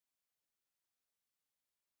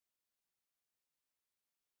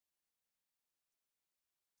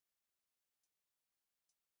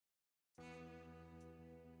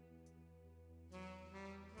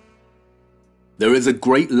there is a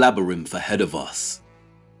great labyrinth ahead of us.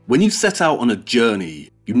 When you set out on a journey,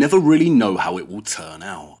 you never really know how it will turn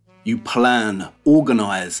out. You plan,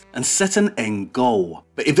 organize, and set an end goal.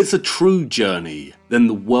 But if it's a true journey, then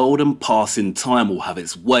the world and passing time will have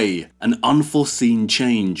its way, and unforeseen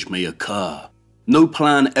change may occur. No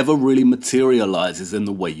plan ever really materializes in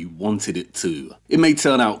the way you wanted it to. It may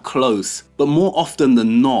turn out close, but more often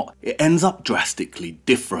than not, it ends up drastically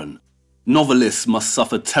different. Novelists must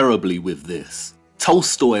suffer terribly with this.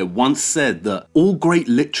 Tolstoy once said that all great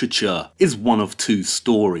literature is one of two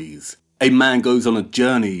stories. A man goes on a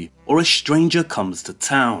journey, or a stranger comes to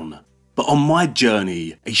town. But on my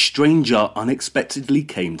journey, a stranger unexpectedly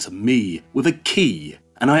came to me with a key,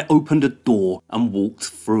 and I opened a door and walked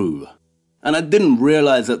through. And I didn't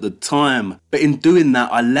realize at the time, but in doing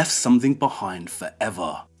that I left something behind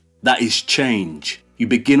forever. That is change. You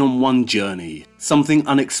begin on one journey, something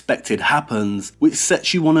unexpected happens which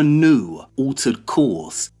sets you on a new, altered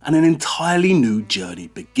course, and an entirely new journey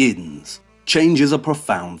begins. Change is a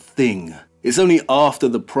profound thing. It's only after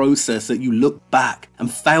the process that you look back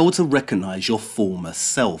and fail to recognize your former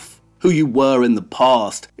self. Who you were in the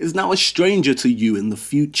past is now a stranger to you in the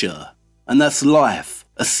future. And that's life,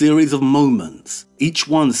 a series of moments, each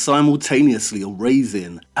one simultaneously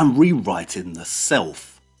erasing and rewriting the self.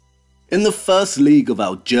 In the first league of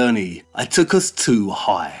our journey, I took us too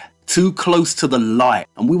high, too close to the light,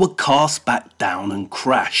 and we were cast back down and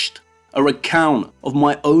crashed. A recount of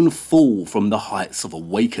my own fall from the heights of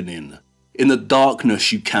awakening. In the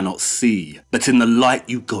darkness you cannot see, but in the light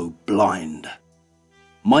you go blind.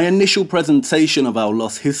 My initial presentation of our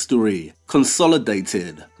lost history,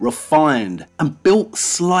 consolidated, refined, and built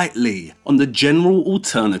slightly on the general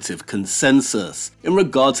alternative consensus in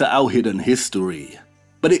regard to our hidden history.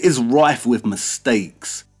 But it is rife with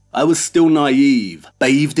mistakes. I was still naive,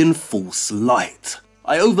 bathed in false light.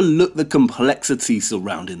 I overlooked the complexity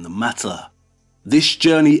surrounding the matter. This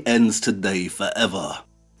journey ends today forever.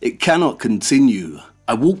 It cannot continue.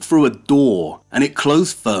 I walked through a door and it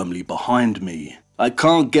closed firmly behind me. I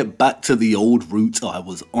can't get back to the old route I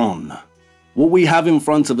was on. What we have in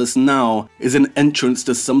front of us now is an entrance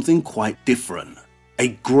to something quite different. A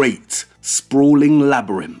great, sprawling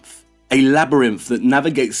labyrinth. A labyrinth that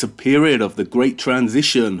navigates a period of the Great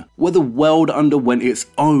Transition where the world underwent its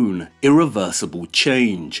own irreversible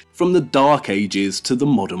change from the Dark Ages to the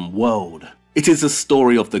modern world. It is a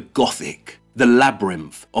story of the Gothic, the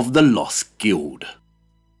labyrinth of the Lost Guild.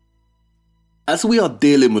 As we are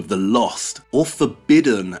dealing with the lost, or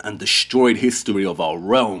forbidden and destroyed history of our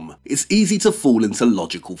realm, it's easy to fall into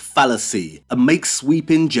logical fallacy and make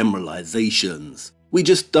sweeping generalizations. We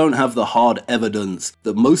just don't have the hard evidence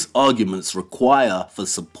that most arguments require for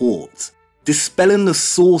support. Dispelling the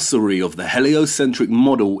sorcery of the heliocentric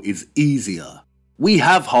model is easier. We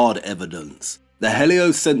have hard evidence. The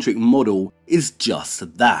heliocentric model is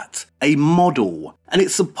just that, a model, and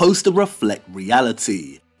it's supposed to reflect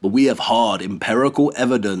reality. But we have hard empirical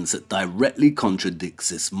evidence that directly contradicts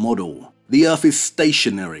this model. The Earth is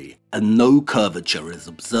stationary, and no curvature is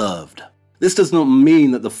observed. This does not mean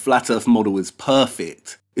that the flat Earth model is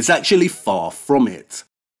perfect. It's actually far from it.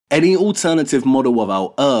 Any alternative model of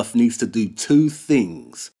our Earth needs to do two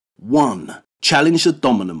things. 1. Challenge the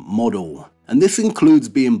dominant model. And this includes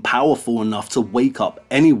being powerful enough to wake up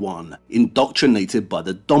anyone indoctrinated by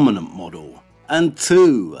the dominant model. And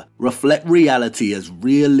 2. Reflect reality as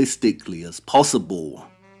realistically as possible.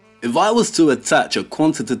 If I was to attach a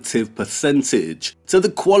quantitative percentage to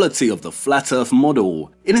the quality of the flat Earth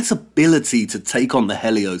model in its ability to take on the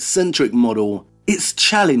heliocentric model, its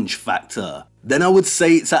challenge factor, then I would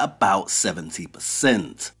say it's at about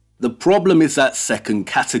 70%. The problem is that second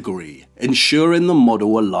category, ensuring the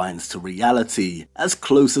model aligns to reality as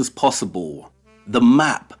close as possible. The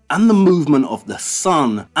map and the movement of the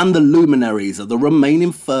sun and the luminaries are the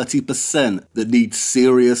remaining 30% that need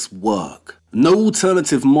serious work. No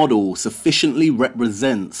alternative model sufficiently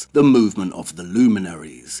represents the movement of the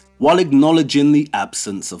luminaries, while acknowledging the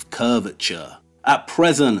absence of curvature. At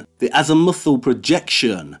present, the azimuthal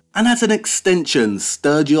projection, and as an extension,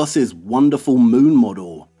 Sturgios's wonderful moon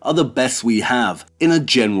model, are the best we have in a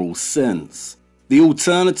general sense. The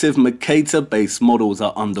alternative Mercator-based models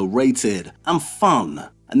are underrated and fun,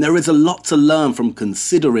 and there is a lot to learn from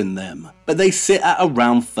considering them, but they sit at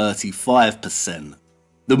around 35%.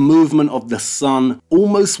 The movement of the sun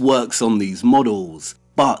almost works on these models,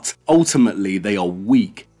 but ultimately they are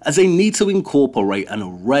weak, as they need to incorporate an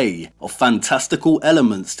array of fantastical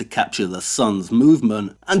elements to capture the sun's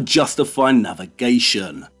movement and justify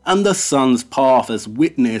navigation, and the sun's path as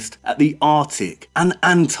witnessed at the Arctic and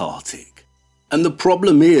Antarctic. And the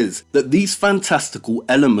problem is that these fantastical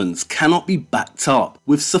elements cannot be backed up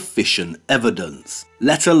with sufficient evidence,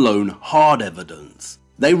 let alone hard evidence.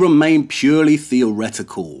 They remain purely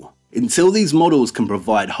theoretical. Until these models can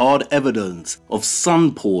provide hard evidence of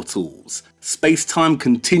sun portals, space-time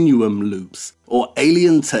continuum loops, or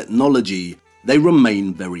alien technology, they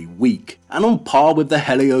remain very weak and on par with the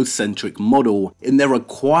heliocentric model in their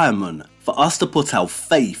requirement for us to put our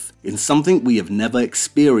faith in something we have never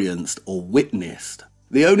experienced or witnessed.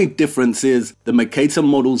 The only difference is the Mercator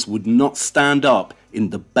models would not stand up in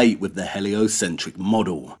debate with the heliocentric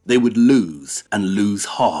model. They would lose, and lose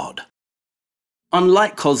hard.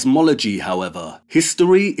 Unlike cosmology, however,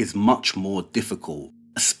 history is much more difficult,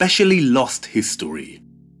 especially lost history.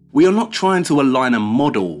 We are not trying to align a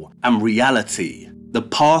model and reality. The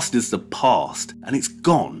past is the past, and it's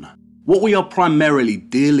gone. What we are primarily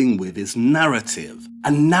dealing with is narrative,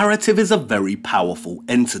 and narrative is a very powerful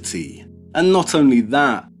entity. And not only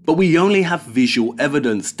that, but we only have visual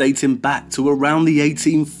evidence dating back to around the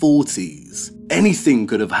 1840s. Anything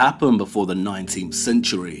could have happened before the 19th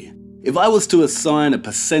century. If I was to assign a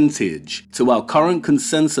percentage to our current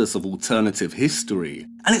consensus of alternative history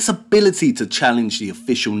and its ability to challenge the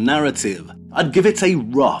official narrative, I'd give it a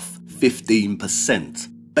rough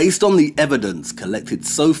 15%, based on the evidence collected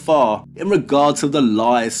so far in regard to the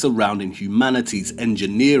lies surrounding humanity's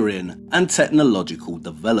engineering and technological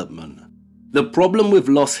development. The problem with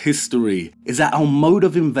lost history is that our mode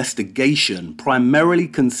of investigation primarily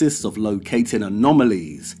consists of locating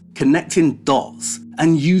anomalies, connecting dots,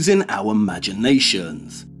 and using our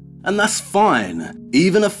imaginations. And that's fine.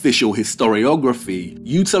 Even official historiography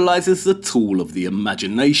utilizes the tool of the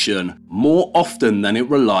imagination more often than it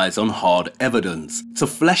relies on hard evidence to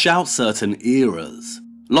flesh out certain eras.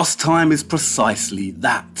 Lost time is precisely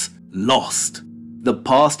that, lost. The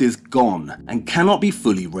past is gone and cannot be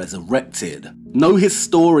fully resurrected. No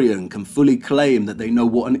historian can fully claim that they know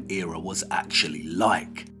what an era was actually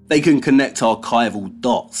like. They can connect archival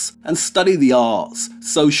dots and study the arts,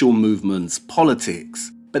 social movements,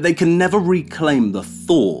 politics, but they can never reclaim the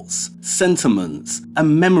thoughts, sentiments,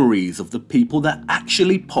 and memories of the people that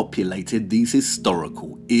actually populated these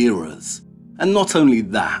historical eras. And not only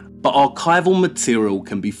that, but archival material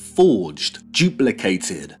can be forged,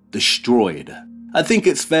 duplicated, destroyed. I think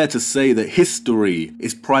it's fair to say that history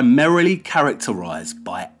is primarily characterized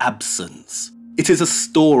by absence. It is a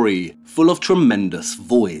story full of tremendous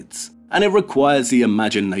voids, and it requires the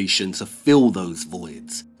imagination to fill those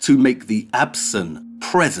voids, to make the absent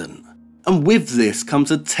present. And with this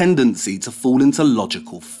comes a tendency to fall into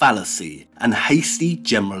logical fallacy and hasty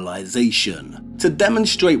generalization. To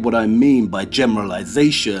demonstrate what I mean by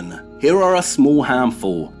generalization, here are a small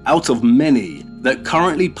handful out of many that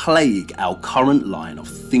currently plague our current line of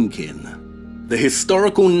thinking. The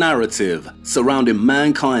historical narrative surrounding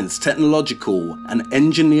mankind's technological and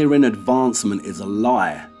engineering advancement is a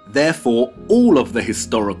lie. Therefore, all of the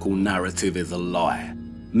historical narrative is a lie.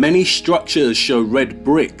 Many structures show red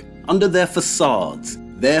brick under their facades.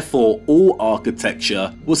 Therefore, all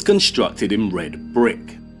architecture was constructed in red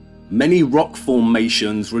brick. Many rock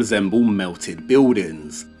formations resemble melted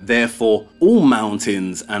buildings. Therefore, all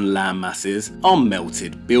mountains and land masses are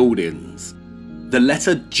melted buildings. The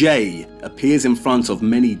letter J appears in front of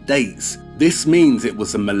many dates. This means it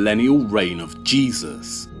was the millennial reign of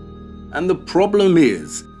Jesus. And the problem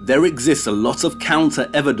is, there exists a lot of counter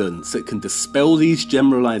evidence that can dispel these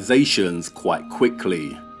generalizations quite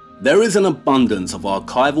quickly. There is an abundance of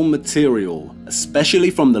archival material,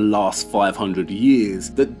 especially from the last 500 years,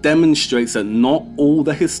 that demonstrates that not all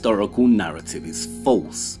the historical narrative is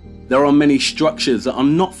false. There are many structures that are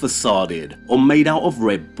not facaded or made out of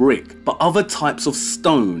red brick, but other types of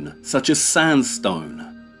stone, such as sandstone.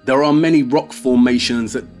 There are many rock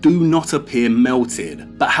formations that do not appear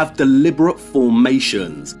melted, but have deliberate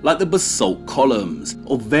formations, like the basalt columns,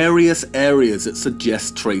 or various areas that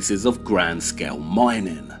suggest traces of grand-scale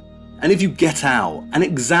mining. And if you get out and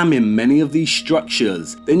examine many of these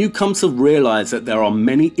structures, then you come to realize that there are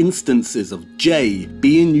many instances of J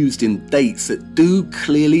being used in dates that do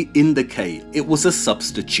clearly indicate it was a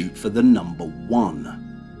substitute for the number 1.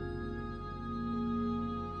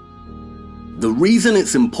 The reason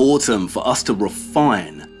it's important for us to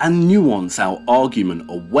refine and nuance our argument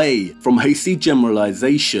away from hasty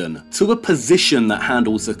generalization to a position that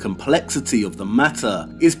handles the complexity of the matter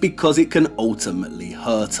is because it can ultimately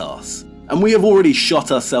hurt us. And we have already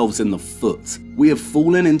shot ourselves in the foot. We have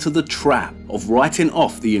fallen into the trap of writing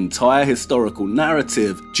off the entire historical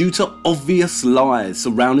narrative due to obvious lies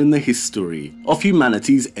surrounding the history of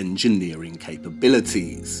humanity's engineering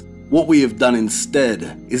capabilities. What we have done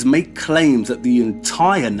instead is make claims that the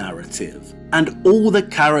entire narrative, and all the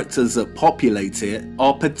characters that populate it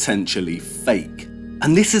are potentially fake.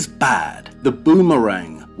 And this is bad. The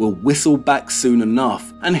boomerang will whistle back soon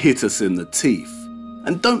enough and hit us in the teeth.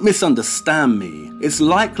 And don't misunderstand me, it's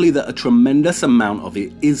likely that a tremendous amount of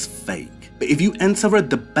it is fake. But if you enter a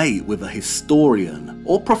debate with a historian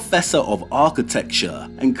or professor of architecture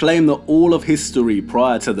and claim that all of history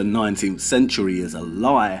prior to the 19th century is a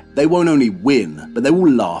lie, they won't only win, but they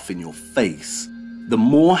will laugh in your face. The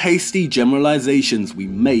more hasty generalizations we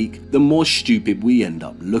make, the more stupid we end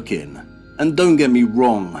up looking. And don't get me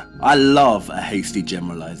wrong, I love a hasty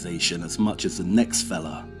generalization as much as the next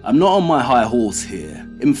fella. I'm not on my high horse here.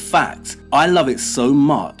 In fact, I love it so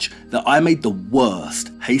much that I made the worst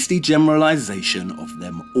hasty generalization of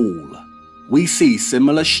them all. We see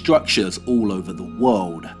similar structures all over the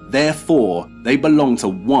world, therefore they belong to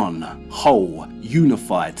one whole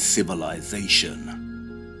unified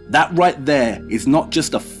civilization. That right there is not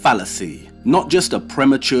just a fallacy, not just a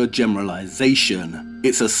premature generalization,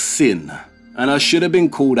 it's a sin. And I should have been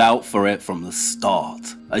called out for it from the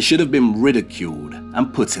start. I should have been ridiculed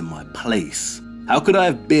and put in my place. How could I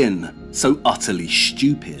have been so utterly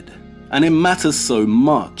stupid? And it matters so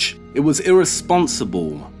much. It was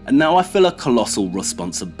irresponsible, and now I feel a colossal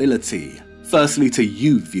responsibility. Firstly to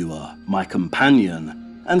you, viewer, my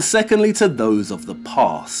companion, and secondly to those of the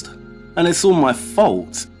past. And it's all my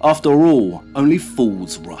fault. After all, only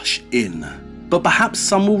fools rush in. But perhaps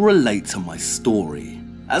some will relate to my story.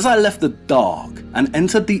 As I left the dark and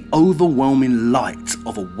entered the overwhelming light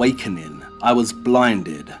of awakening, I was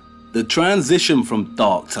blinded. The transition from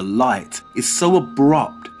dark to light is so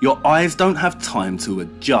abrupt, your eyes don't have time to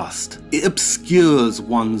adjust. It obscures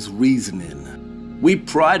one's reasoning. We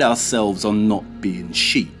pride ourselves on not being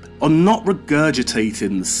sheep, on not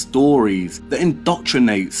regurgitating the stories that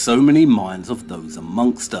indoctrinate so many minds of those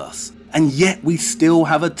amongst us. And yet we still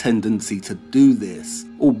have a tendency to do this,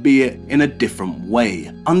 albeit in a different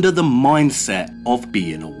way, under the mindset of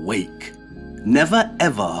being awake. Never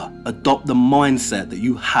ever adopt the mindset that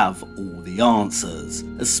you have all the answers,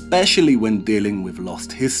 especially when dealing with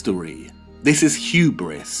lost history. This is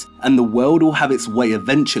hubris, and the world will have its way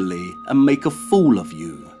eventually and make a fool of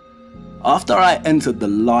you. After I entered the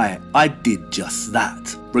light, I did just that,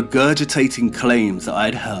 regurgitating claims that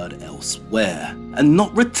I'd heard elsewhere, and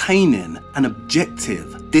not retaining an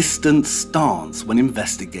objective, distant stance when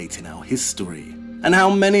investigating our history. And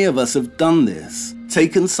how many of us have done this,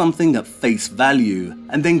 taken something at face value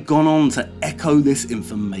and then gone on to echo this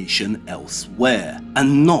information elsewhere,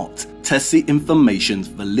 and not test the information's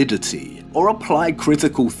validity or apply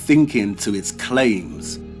critical thinking to its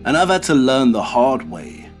claims. And I've had to learn the hard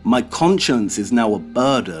way. My conscience is now a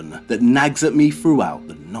burden that nags at me throughout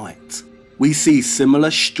the night. We see similar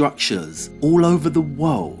structures all over the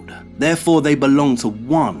world, therefore they belong to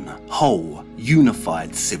one whole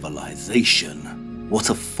unified civilization. What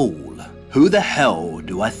a fool. Who the hell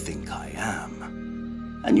do I think I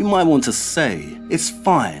am? And you might want to say, it's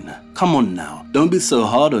fine, come on now, don't be so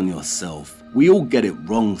hard on yourself. We all get it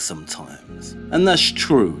wrong sometimes. And that's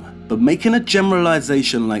true. But making a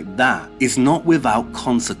generalization like that is not without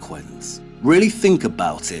consequence. Really think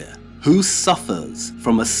about it. Who suffers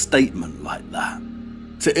from a statement like that?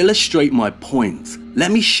 To illustrate my point,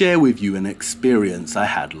 let me share with you an experience I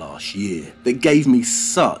had last year that gave me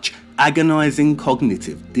such agonizing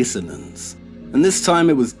cognitive dissonance. And this time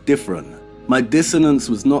it was different. My dissonance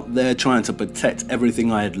was not there trying to protect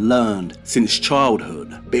everything I had learned since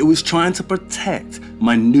childhood, but it was trying to protect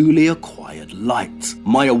my newly acquired light,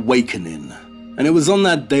 my awakening. And it was on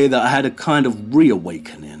that day that I had a kind of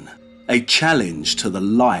reawakening, a challenge to the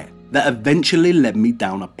light that eventually led me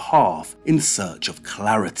down a path in search of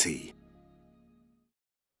clarity.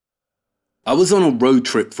 I was on a road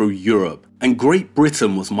trip through Europe, and Great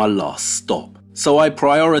Britain was my last stop, so I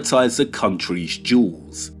prioritized the country's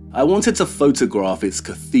jewels. I wanted to photograph its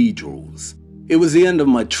cathedrals. It was the end of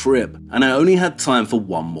my trip, and I only had time for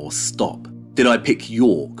one more stop. Did I pick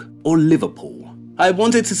York or Liverpool? I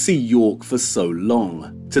wanted to see York for so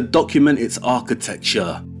long, to document its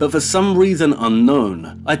architecture, but for some reason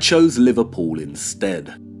unknown, I chose Liverpool instead.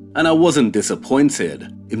 And I wasn't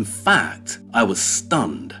disappointed. In fact, I was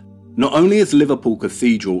stunned. Not only is Liverpool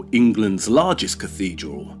Cathedral England's largest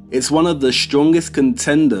cathedral, it's one of the strongest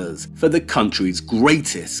contenders for the country's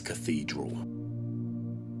greatest cathedral.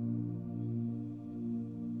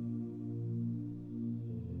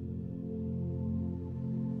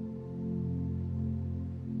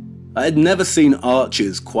 I had never seen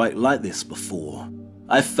arches quite like this before.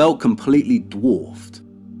 I felt completely dwarfed.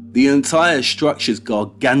 The entire structure's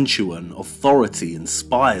gargantuan authority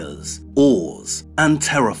inspires, awes, and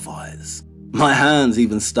terrifies. My hands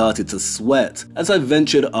even started to sweat as I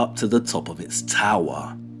ventured up to the top of its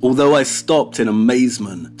tower, although I stopped in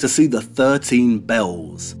amazement to see the 13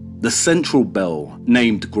 bells. The central bell,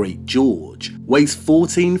 named Great George, weighs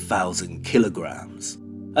 14,000 kilograms.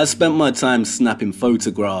 I spent my time snapping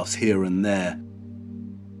photographs here and there,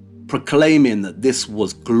 proclaiming that this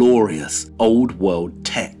was glorious old world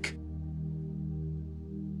tech.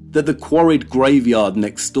 That the quarried graveyard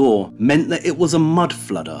next door meant that it was a mud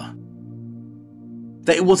flooder.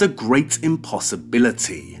 That it was a great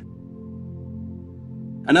impossibility.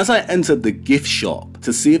 And as I entered the gift shop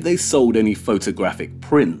to see if they sold any photographic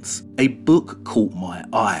prints, a book caught my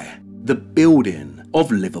eye. The Building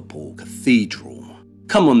of Liverpool Cathedral.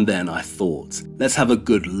 Come on then, I thought, let's have a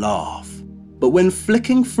good laugh. But when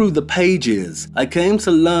flicking through the pages, I came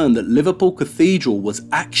to learn that Liverpool Cathedral was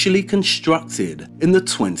actually constructed in the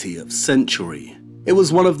 20th century. It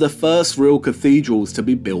was one of the first real cathedrals to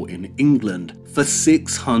be built in England for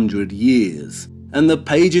 600 years. And the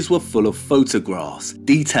pages were full of photographs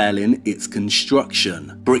detailing its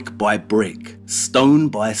construction, brick by brick, stone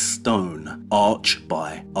by stone, arch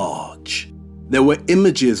by arch. There were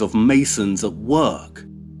images of masons at work,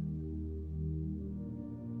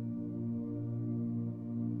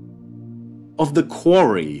 of the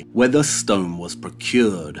quarry where the stone was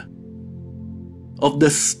procured, of the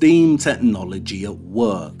steam technology at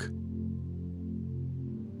work,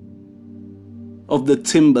 of the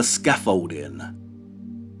timber scaffolding.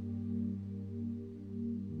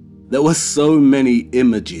 There were so many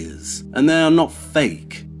images, and they are not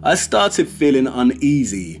fake. I started feeling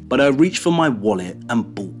uneasy, but I reached for my wallet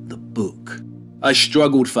and bought the book. I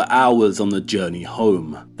struggled for hours on the journey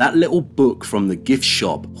home. That little book from the gift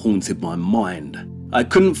shop haunted my mind. I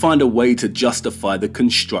couldn't find a way to justify the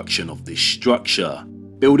construction of this structure.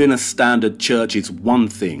 Building a standard church is one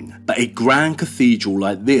thing, but a grand cathedral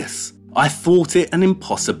like this, I thought it an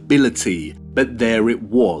impossibility. But there it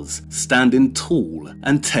was, standing tall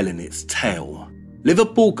and telling its tale.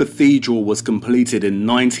 Liverpool Cathedral was completed in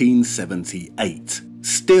 1978.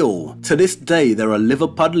 Still, to this day there are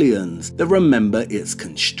Liverpudlians that remember its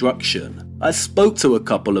construction. I spoke to a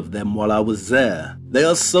couple of them while I was there. They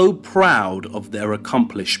are so proud of their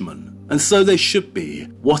accomplishment, and so they should be.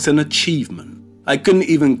 What an achievement. I couldn't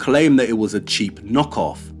even claim that it was a cheap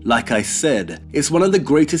knockoff. Like I said, it's one of the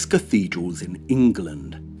greatest cathedrals in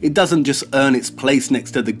England. It doesn't just earn its place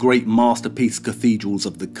next to the great masterpiece cathedrals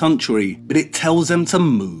of the country, but it tells them to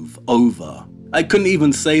move over. I couldn't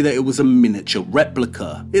even say that it was a miniature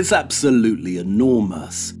replica. It's absolutely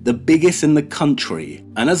enormous, the biggest in the country,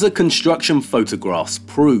 and as the construction photographs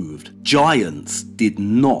proved, giants did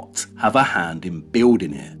not have a hand in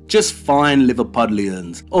building it, just fine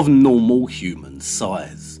Liverpudlians of normal human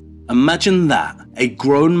size. Imagine that, a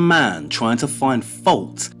grown man trying to find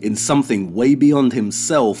fault in something way beyond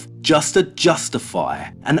himself just to justify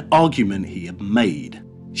an argument he had made.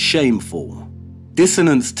 Shameful.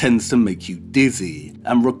 Dissonance tends to make you dizzy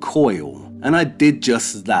and recoil, and I did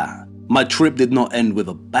just that. My trip did not end with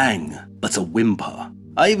a bang, but a whimper.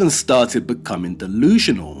 I even started becoming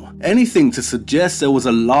delusional, anything to suggest there was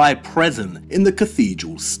a lie present in the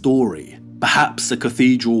cathedral's story. Perhaps the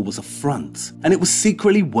cathedral was a front, and it was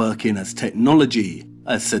secretly working as technology,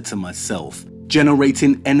 I said to myself,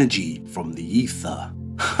 generating energy from the ether.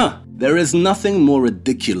 There is nothing more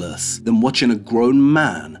ridiculous than watching a grown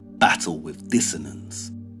man battle with dissonance.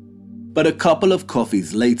 But a couple of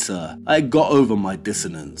coffees later, I got over my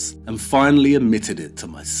dissonance and finally admitted it to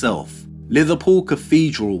myself. Liverpool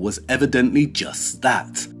Cathedral was evidently just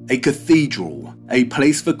that, a cathedral, a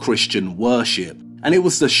place for Christian worship. And it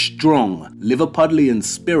was the strong Liverpudlian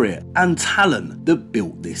spirit and talent that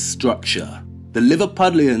built this structure. The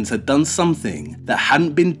Liverpudlians had done something that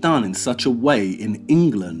hadn't been done in such a way in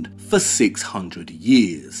England for 600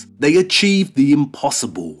 years. They achieved the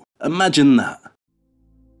impossible. Imagine that.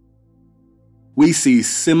 We see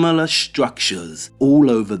similar structures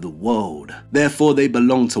all over the world. Therefore, they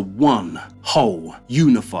belong to one whole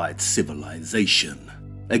unified civilization.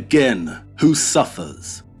 Again, who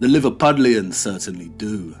suffers? The Liverpudlians certainly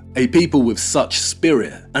do. A people with such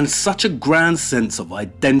spirit and such a grand sense of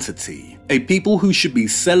identity. A people who should be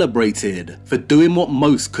celebrated for doing what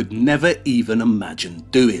most could never even imagine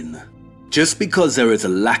doing. Just because there is a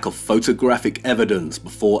lack of photographic evidence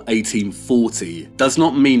before 1840 does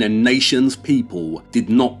not mean a nation's people did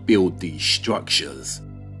not build these structures.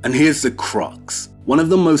 And here's the crux, one of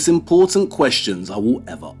the most important questions I will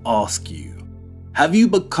ever ask you. Have you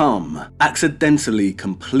become accidentally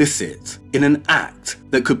complicit in an act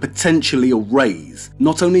that could potentially erase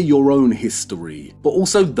not only your own history, but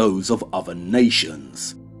also those of other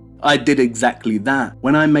nations? I did exactly that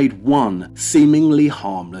when I made one seemingly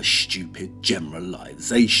harmless, stupid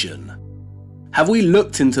generalization. Have we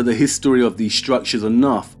looked into the history of these structures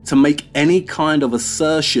enough to make any kind of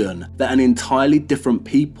assertion that an entirely different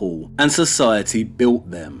people and society built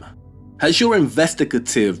them? Has your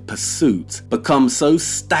investigative pursuit become so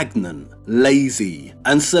stagnant, lazy,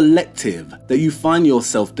 and selective that you find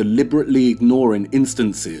yourself deliberately ignoring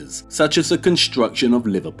instances such as the construction of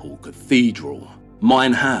Liverpool Cathedral?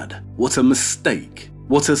 Mine had. What a mistake.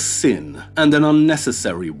 What a sin, and an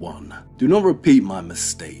unnecessary one. Do not repeat my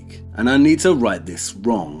mistake, and I need to right this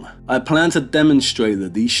wrong. I plan to demonstrate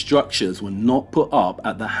that these structures were not put up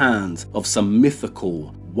at the hands of some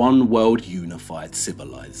mythical, one-world unified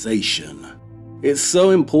civilization. It's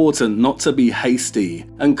so important not to be hasty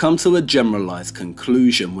and come to a generalized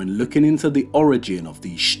conclusion when looking into the origin of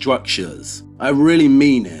these structures. I really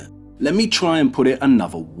mean it. Let me try and put it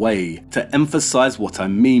another way to emphasize what I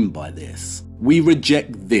mean by this. We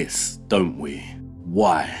reject this, don't we?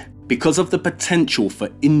 Why? Because of the potential for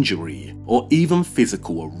injury or even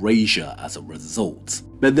physical erasure as a result.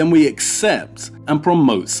 But then we accept and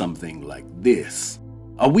promote something like this.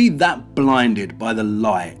 Are we that blinded by the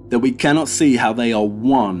light that we cannot see how they are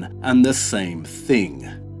one and the same thing?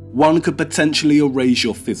 One could potentially erase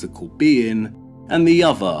your physical being, and the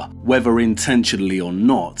other, whether intentionally or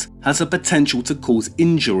not, has a potential to cause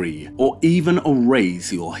injury or even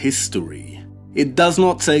erase your history. It does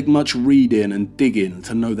not take much reading and digging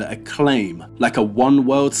to know that a claim like a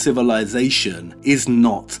one-world civilization is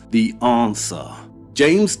not the answer.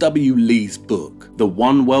 James W. Lee's book, The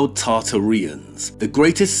One World Tartarians, the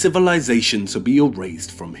greatest civilization to be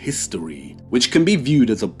erased from history, which can be viewed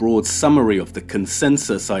as a broad summary of the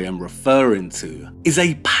consensus I am referring to, is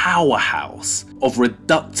a powerhouse of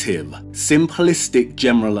reductive, simplistic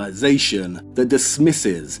generalization that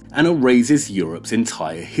dismisses and erases Europe's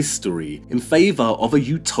entire history in favor of a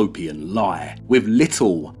utopian lie, with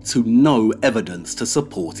little to no evidence to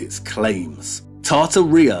support its claims.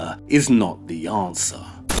 Tartaria is not the answer.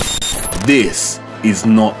 This is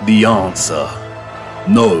not the answer.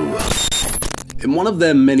 No. In one of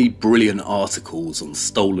their many brilliant articles on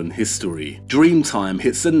stolen history, Dreamtime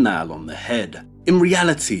hits the nail on the head. In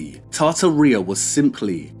reality, Tartaria was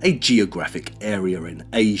simply a geographic area in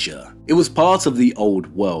Asia. It was part of the Old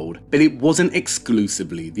World, but it wasn't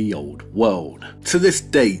exclusively the Old World. To this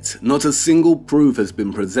date, not a single proof has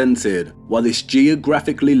been presented why this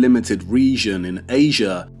geographically limited region in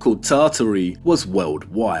Asia called Tartary was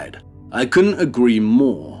worldwide. I couldn't agree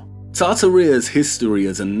more. Tartaria's history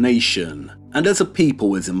as a nation and as a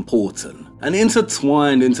people is important and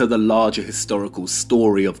intertwined into the larger historical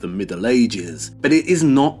story of the Middle Ages, but it is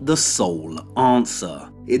not the sole answer.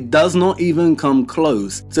 It does not even come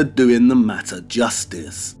close to doing the matter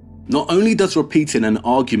justice. Not only does repeating an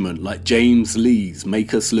argument like James Lee's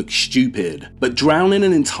make us look stupid, but drowning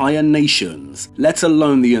an entire nation's, let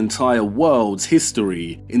alone the entire world's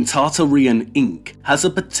history in Tartarian ink has a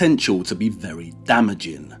potential to be very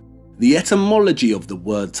damaging. The etymology of the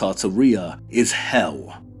word Tartaria is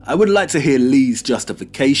hell. I would like to hear Lee's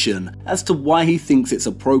justification as to why he thinks it's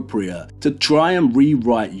appropriate to try and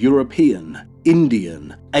rewrite European,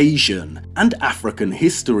 Indian, Asian, and African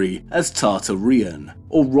history as Tartarian,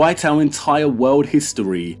 or write our entire world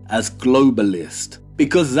history as globalist,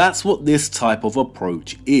 because that's what this type of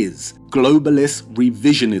approach is, globalist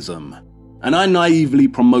revisionism. And I naively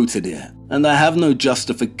promoted it, and I have no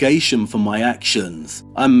justification for my actions.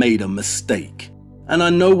 I made a mistake. And I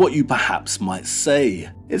know what you perhaps might say.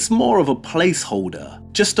 It's more of a placeholder,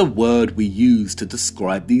 just a word we use to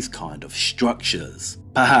describe these kind of structures.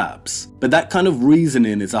 Perhaps, but that kind of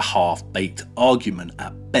reasoning is a half-baked argument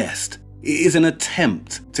at best. It is an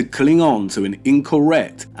attempt to cling on to an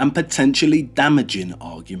incorrect and potentially damaging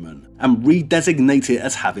argument and redesignate it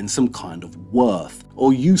as having some kind of worth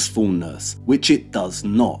or usefulness, which it does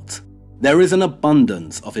not. There is an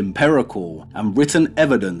abundance of empirical and written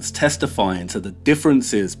evidence testifying to the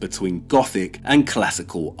differences between Gothic and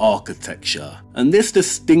classical architecture, and this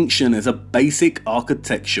distinction is a basic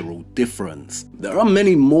architectural difference. There are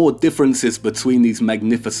many more differences between these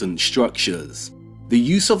magnificent structures. The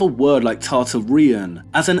use of a word like Tartarian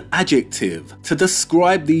as an adjective to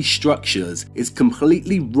describe these structures is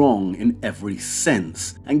completely wrong in every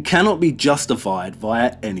sense and cannot be justified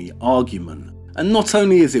via any argument. And not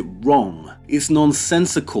only is it wrong, it's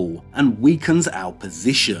nonsensical and weakens our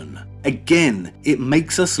position. Again, it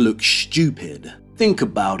makes us look stupid. Think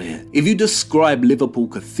about it. If you describe Liverpool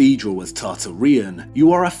Cathedral as Tartarian,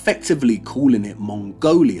 you are effectively calling it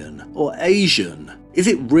Mongolian or Asian. Is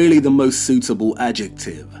it really the most suitable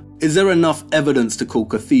adjective? Is there enough evidence to call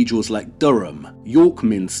cathedrals like Durham, York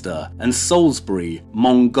Minster, and Salisbury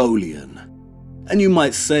Mongolian? And you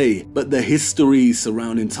might say, but the history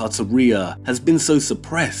surrounding Tartaria has been so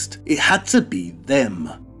suppressed, it had to be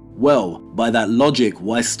them. Well, by that logic,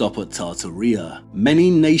 why stop at Tartaria? Many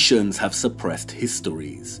nations have suppressed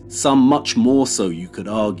histories, some much more so, you could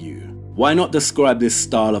argue. Why not describe this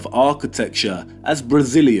style of architecture as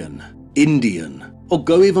Brazilian, Indian, or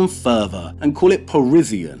go even further and call it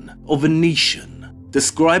Parisian or Venetian?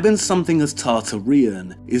 Describing something as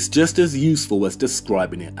Tartarian is just as useful as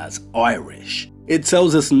describing it as Irish. It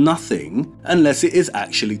tells us nothing unless it is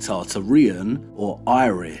actually Tartarian or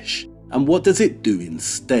Irish. And what does it do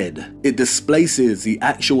instead? It displaces the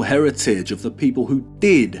actual heritage of the people who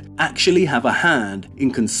did actually have a hand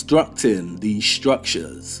in constructing these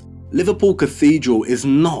structures. Liverpool Cathedral is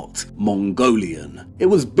not Mongolian. It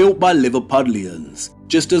was built by Liverpudlians,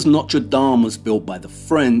 just as Notre Dame was built by the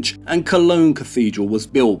French and Cologne Cathedral was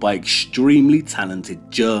built by extremely talented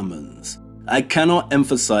Germans. I cannot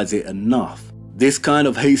emphasize it enough. This kind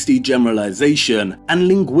of hasty generalization and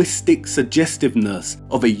linguistic suggestiveness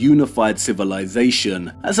of a unified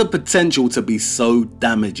civilization has a potential to be so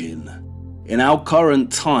damaging. In our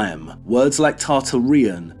current time, words like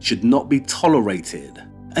Tartarian should not be tolerated.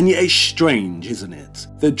 And yet it's strange, isn't it,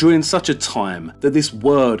 that during such a time that this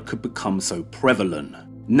word could become so prevalent.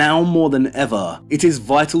 Now more than ever, it is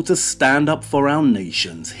vital to stand up for our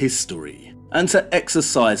nation's history and to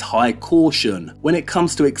exercise high caution when it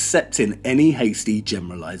comes to accepting any hasty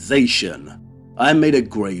generalization. I made a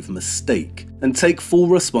grave mistake and take full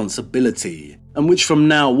responsibility, and which from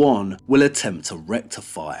now on will attempt to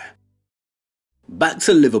rectify. Back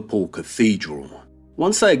to Liverpool Cathedral.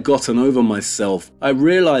 Once I had gotten over myself, I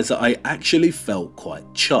realised that I actually felt quite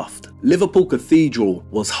chuffed. Liverpool Cathedral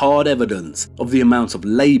was hard evidence of the amount of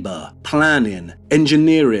labour, planning,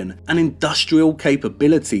 engineering and industrial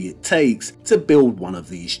capability it takes to build one of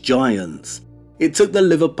these giants. It took the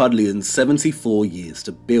Liverpudlians 74 years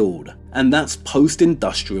to build, and that's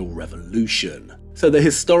post-industrial revolution. So the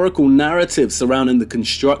historical narrative surrounding the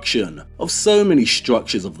construction of so many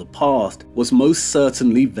structures of the past was most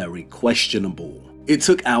certainly very questionable. It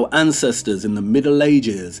took our ancestors in the Middle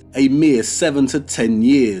Ages a mere 7 to 10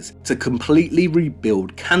 years to completely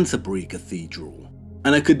rebuild Canterbury Cathedral,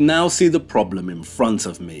 and I could now see the problem in front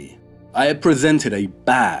of me. I had presented a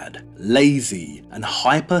bad, lazy, and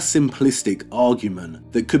hyper-simplistic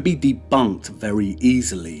argument that could be debunked very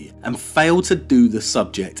easily and failed to do the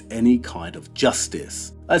subject any kind of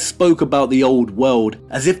justice. I spoke about the old world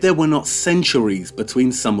as if there were not centuries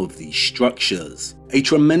between some of these structures. A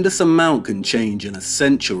tremendous amount can change in a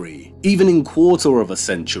century, even in quarter of a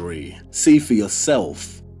century. See for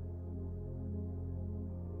yourself.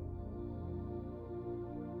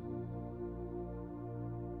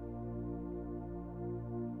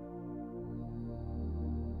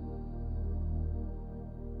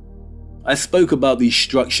 I spoke about these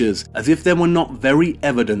structures as if there were not very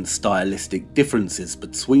evident stylistic differences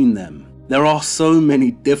between them. There are so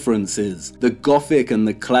many differences. The Gothic and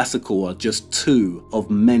the Classical are just two of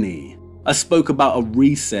many. I spoke about a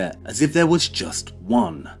reset as if there was just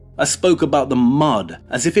one. I spoke about the mud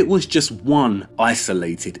as if it was just one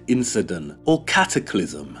isolated incident or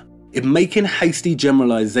cataclysm. In making hasty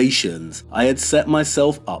generalizations, I had set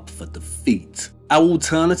myself up for defeat. Our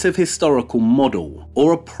alternative historical model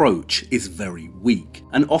or approach is very weak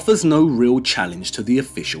and offers no real challenge to the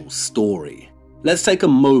official story. Let's take a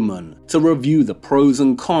moment to review the pros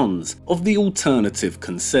and cons of the alternative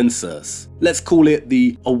consensus. Let's call it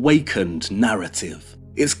the awakened narrative.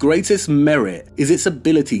 Its greatest merit is its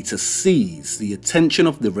ability to seize the attention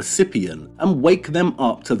of the recipient and wake them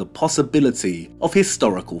up to the possibility of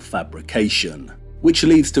historical fabrication. Which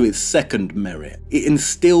leads to its second merit. It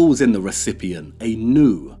instills in the recipient a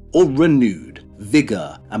new or renewed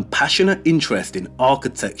vigor and passionate interest in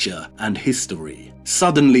architecture and history.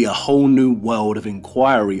 Suddenly a whole new world of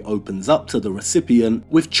inquiry opens up to the recipient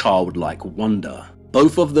with childlike wonder.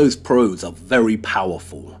 Both of those pros are very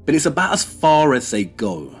powerful, but it's about as far as they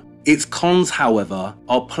go. Its cons, however,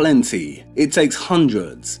 are plenty. It takes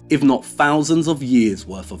hundreds, if not thousands of years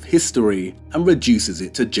worth of history and reduces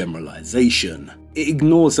it to generalization. It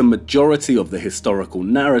ignores a majority of the historical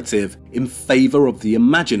narrative in favour of the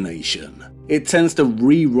imagination. It tends to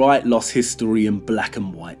rewrite lost history in black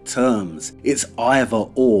and white terms. It's either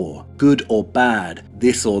or, good or bad,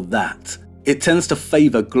 this or that. It tends to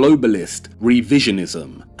favour globalist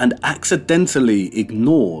revisionism and accidentally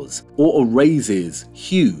ignores or erases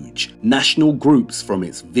huge national groups from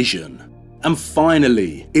its vision. And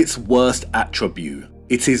finally, its worst attribute,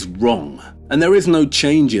 it is wrong. And there is no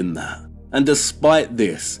change in that. And despite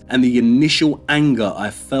this, and the initial anger I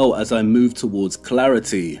felt as I moved towards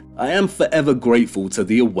clarity, I am forever grateful to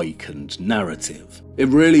the awakened narrative. It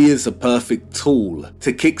really is a perfect tool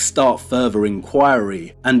to kickstart further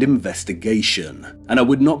inquiry and investigation, and I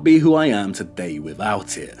would not be who I am today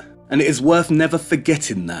without it. And it is worth never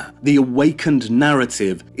forgetting that the awakened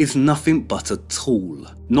narrative is nothing but a tool,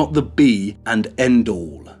 not the be and end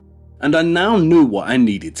all. And I now knew what I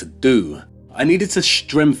needed to do. I needed to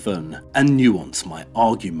strengthen and nuance my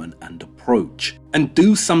argument and approach, and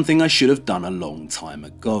do something I should have done a long time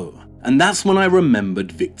ago. And that's when I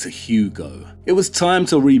remembered Victor Hugo. It was time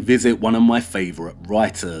to revisit one of my favourite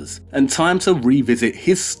writers, and time to revisit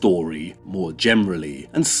his story more generally,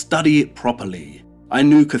 and study it properly. I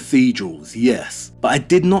knew cathedrals, yes, but I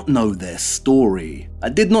did not know their story. I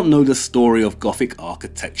did not know the story of Gothic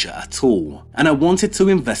architecture at all, and I wanted to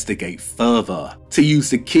investigate further, to use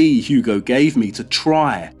the key Hugo gave me to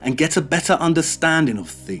try and get a better understanding of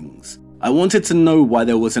things. I wanted to know why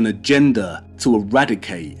there was an agenda to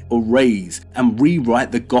eradicate, erase, and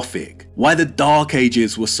rewrite the Gothic, why the Dark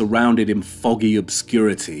Ages were surrounded in foggy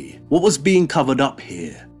obscurity, what was being covered up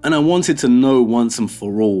here. And I wanted to know once and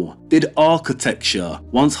for all, did architecture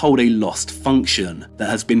once hold a lost function that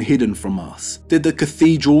has been hidden from us? Did the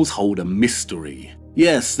cathedrals hold a mystery?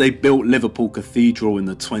 Yes, they built Liverpool Cathedral in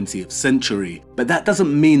the 20th century, but that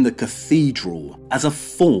doesn't mean the cathedral, as a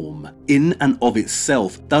form, in and of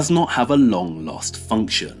itself, does not have a long lost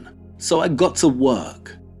function. So I got to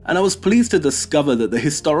work. And I was pleased to discover that the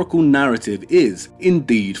historical narrative is,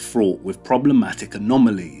 indeed, fraught with problematic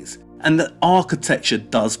anomalies, and that architecture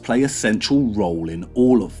does play a central role in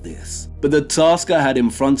all of this. But the task I had in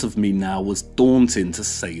front of me now was daunting to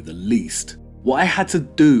say the least. What I had to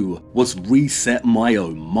do was reset my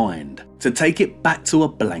own mind, to take it back to a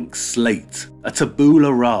blank slate, a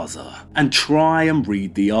tabula rasa, and try and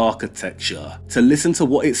read the architecture, to listen to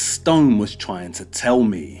what its stone was trying to tell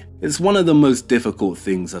me. It's one of the most difficult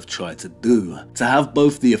things I've tried to do, to have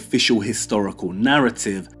both the official historical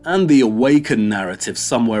narrative and the awakened narrative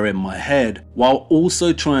somewhere in my head, while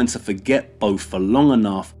also trying to forget both for long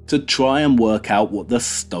enough to try and work out what the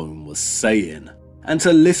stone was saying. And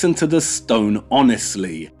to listen to the stone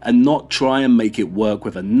honestly, and not try and make it work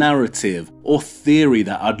with a narrative or theory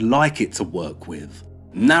that I'd like it to work with.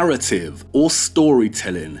 Narrative or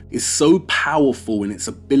storytelling is so powerful in its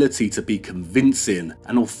ability to be convincing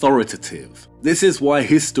and authoritative. This is why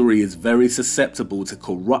history is very susceptible to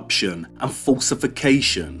corruption and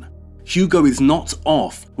falsification. Hugo is not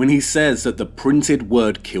off when he says that the printed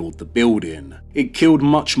word killed the building. It killed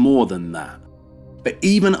much more than that. But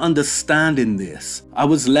even understanding this, I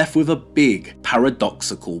was left with a big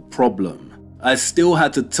paradoxical problem. I still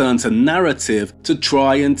had to turn to narrative to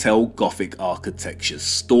try and tell Gothic architecture's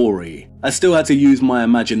story. I still had to use my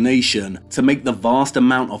imagination to make the vast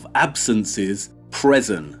amount of absences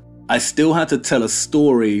present. I still had to tell a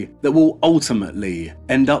story that will ultimately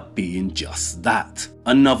end up being just that,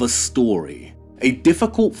 another story. A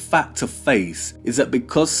difficult fact to face is that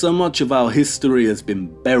because so much of our history has been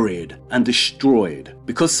buried and destroyed,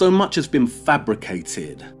 because so much has been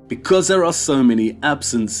fabricated, because there are so many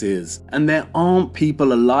absences and there aren't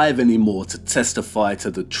people alive anymore to testify to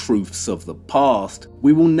the truths of the past,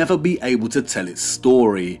 we will never be able to tell its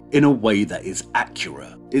story in a way that is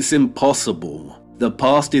accurate. It's impossible. The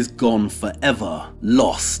past is gone forever,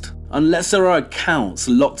 lost. Unless there are accounts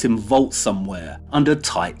locked in vaults somewhere under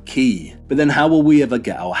tight key. But then how will we ever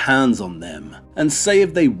get our hands on them? And say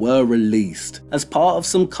if they were released as part of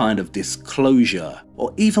some kind of disclosure,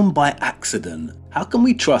 or even by accident, how can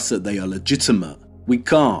we trust that they are legitimate? We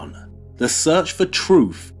can't. The search for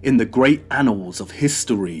truth in the great annals of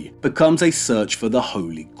history becomes a search for the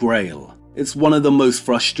Holy Grail. It's one of the most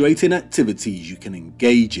frustrating activities you can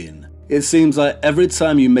engage in. It seems like every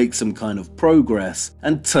time you make some kind of progress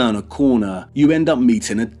and turn a corner, you end up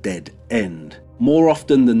meeting a dead end. More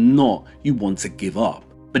often than not, you want to give up.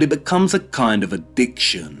 But it becomes a kind of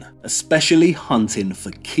addiction, especially hunting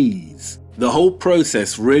for keys. The whole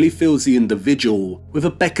process really fills the individual with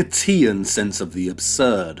a Beckettian sense of the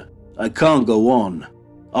absurd. I can't go on.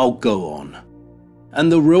 I'll go on.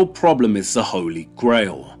 And the real problem is the Holy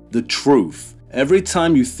Grail, the truth. Every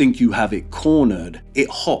time you think you have it cornered, it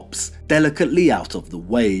hops delicately out of the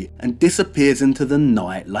way and disappears into the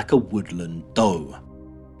night like a woodland doe.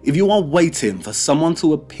 If you are waiting for someone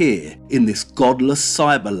to appear in this godless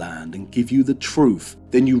cyberland and give you the truth,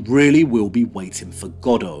 then you really will be waiting for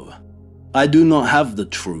Godot. I do not have the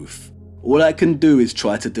truth. All I can do is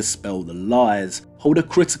try to dispel the lies, hold a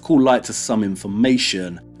critical light to some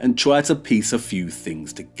information, and try to piece a few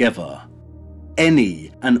things together.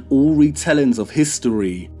 Any and all retellings of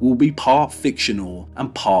history will be part fictional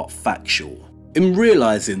and part factual. In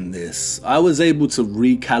realizing this, I was able to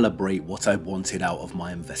recalibrate what I wanted out of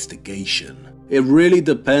my investigation. It really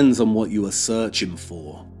depends on what you are searching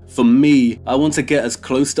for. For me, I want to get as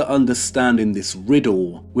close to understanding this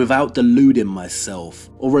riddle without deluding myself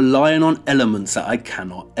or relying on elements that I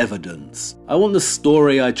cannot evidence. I want the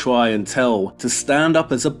story I try and tell to stand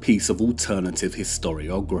up as a piece of alternative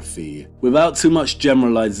historiography, without too much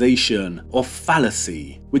generalization or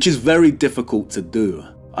fallacy, which is very difficult to do.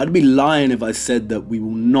 I'd be lying if I said that we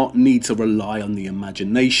will not need to rely on the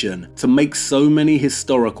imagination to make so many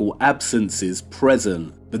historical absences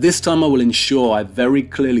present, but this time I will ensure I very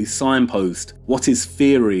clearly signpost what is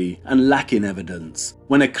theory and lacking evidence,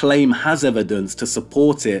 when a claim has evidence to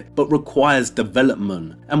support it but requires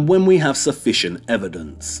development, and when we have sufficient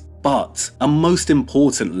evidence. But, and most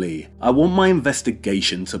importantly, I want my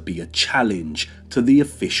investigation to be a challenge to the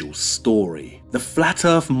official story. The Flat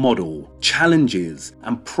Earth model challenges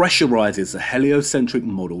and pressurizes the heliocentric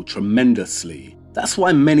model tremendously. That's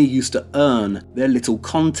why many used to earn their little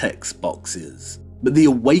context boxes. But the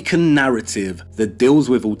awakened narrative that deals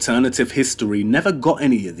with alternative history never got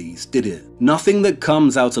any of these, did it? Nothing that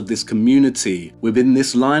comes out of this community within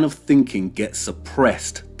this line of thinking gets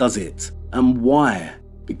suppressed, does it? And why?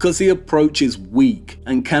 Because the approach is weak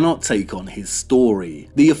and cannot take on his story,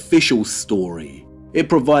 the official story. It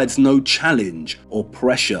provides no challenge or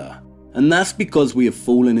pressure. And that's because we have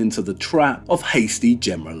fallen into the trap of hasty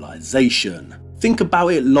generalization. Think about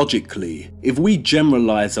it logically. If we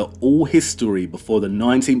generalize that all history before the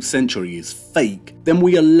 19th century is fake, then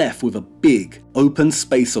we are left with a big, open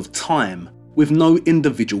space of time with no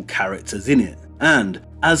individual characters in it. And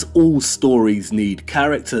as all stories need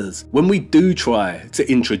characters, when we do try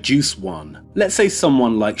to introduce one, let's say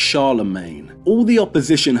someone like Charlemagne, all the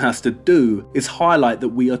opposition has to do is highlight that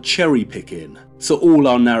we are cherry picking. So all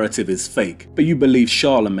our narrative is fake, but you believe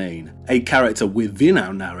Charlemagne, a character within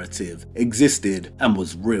our narrative, existed and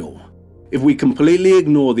was real. If we completely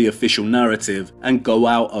ignore the official narrative and go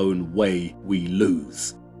our own way, we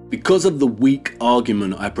lose. Because of the weak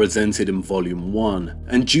argument I presented in Volume 1,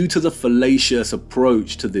 and due to the fallacious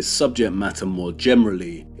approach to this subject matter more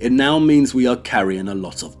generally, it now means we are carrying a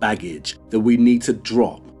lot of baggage that we need to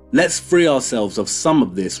drop. Let's free ourselves of some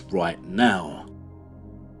of this right now.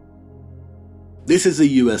 This is the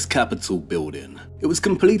US Capitol building. It was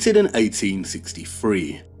completed in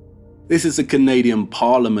 1863. This is the Canadian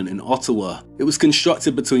Parliament in Ottawa. It was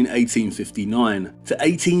constructed between 1859 to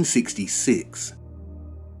 1866.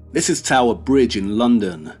 This is Tower Bridge in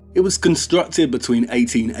London. It was constructed between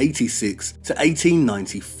 1886 to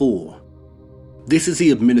 1894. This is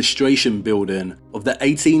the administration building of the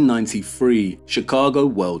 1893 Chicago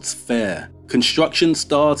World's Fair. Construction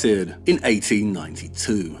started in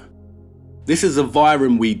 1892. This is the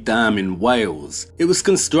Ewaranon Dam in Wales. It was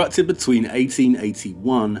constructed between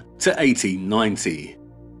 1881 to 1890.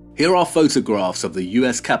 Here are photographs of the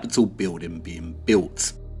US Capitol building being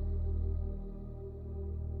built.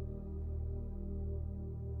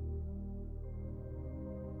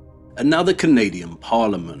 And now the Canadian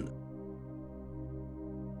Parliament.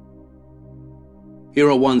 Here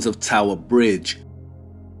are ones of Tower Bridge.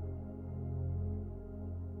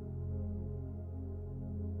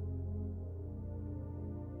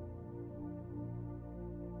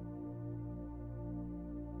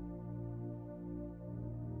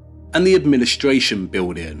 And the administration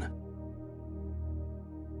building.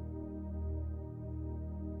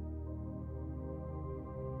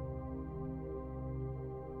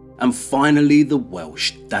 And finally the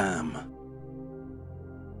Welsh Dam.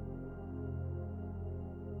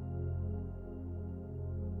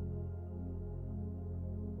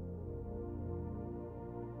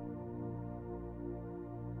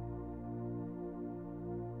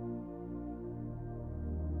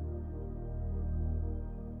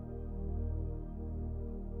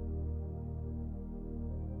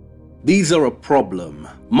 These are a problem.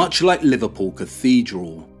 Much like Liverpool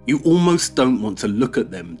Cathedral, you almost don't want to look at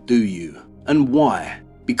them, do you? And why?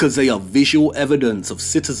 Because they are visual evidence of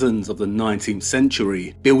citizens of the 19th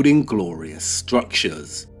century building glorious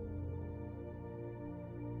structures.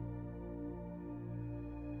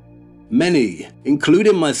 Many,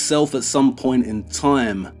 including myself at some point in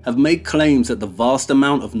time, have made claims that the vast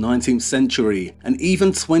amount of 19th century and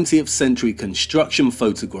even 20th century construction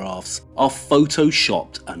photographs are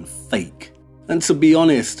photoshopped and fake. And to be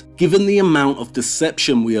honest, given the amount of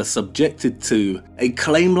deception we are subjected to, a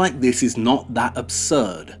claim like this is not that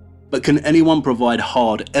absurd. But can anyone provide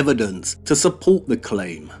hard evidence to support the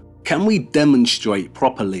claim? Can we demonstrate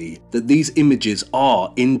properly that these images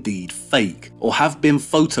are indeed fake or have been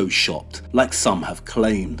photoshopped like some have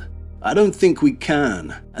claimed? I don't think we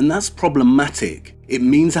can, and that's problematic. It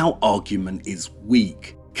means our argument is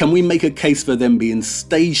weak. Can we make a case for them being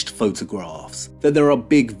staged photographs? That there are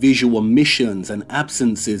big visual omissions and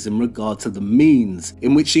absences in regard to the means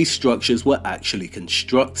in which these structures were actually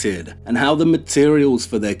constructed, and how the materials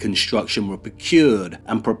for their construction were procured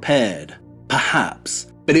and prepared?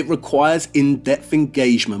 Perhaps, but it requires in-depth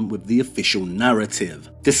engagement with the official narrative,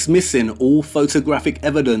 dismissing all photographic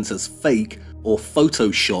evidence as fake or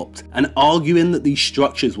photoshopped, and arguing that these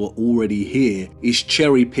structures were already here is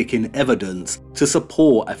cherry-picking evidence to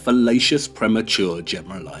support a fallacious premature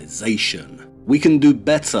generalization. We can do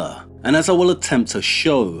better, and as I will attempt to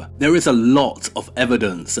show, there is a lot of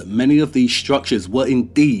evidence that many of these structures were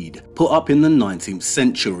indeed put up in the 19th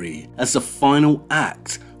century as the final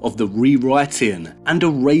act of the rewriting and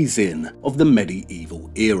erasing of the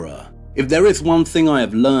medieval era. If there is one thing I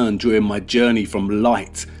have learned during my journey from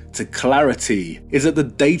light to clarity, is that the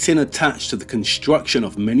dating attached to the construction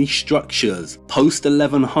of many structures post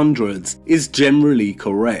 1100s is generally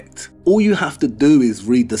correct. All you have to do is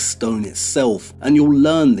read the stone itself and you'll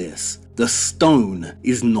learn this. The stone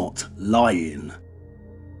is not lying.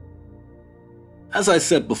 As I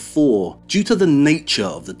said before, due to the nature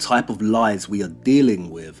of the type of lies we are dealing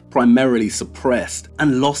with, primarily suppressed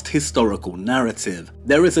and lost historical narrative,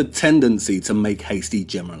 there is a tendency to make hasty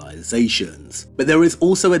generalizations, but there is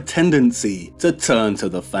also a tendency to turn to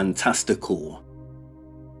the fantastical.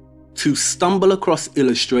 To stumble across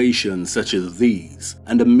illustrations such as these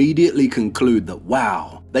and immediately conclude that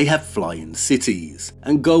wow, they have flying cities,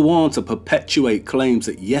 and go on to perpetuate claims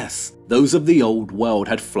that yes, those of the old world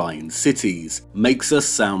had flying cities, makes us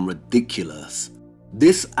sound ridiculous.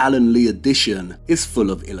 This Alan Lee edition is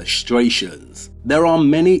full of illustrations. There are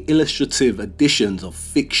many illustrative editions of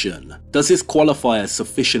fiction. Does this qualify as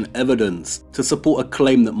sufficient evidence to support a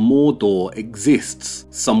claim that Mordor exists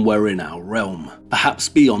somewhere in our realm, perhaps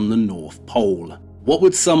beyond the North Pole? What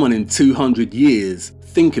would someone in 200 years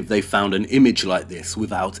think if they found an image like this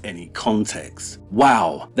without any context?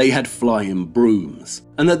 Wow, they had flying brooms,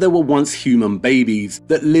 and that there were once human babies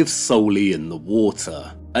that lived solely in the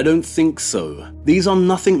water. I don't think so. These are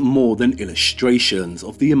nothing more than illustrations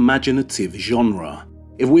of the imaginative genre.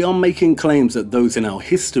 If we are making claims that those in our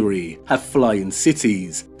history have flying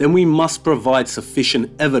cities, then we must provide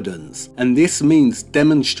sufficient evidence, and this means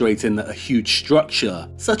demonstrating that a huge structure,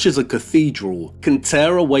 such as a cathedral, can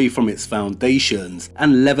tear away from its foundations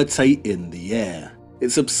and levitate in the air.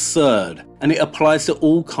 It's absurd, and it applies to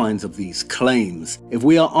all kinds of these claims. If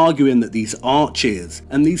we are arguing that these arches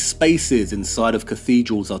and these spaces inside of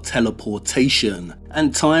cathedrals are teleportation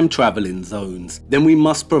and time traveling zones, then we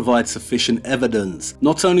must provide sufficient evidence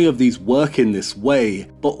not only of these working this way,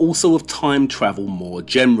 but also of time travel more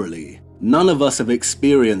generally. None of us have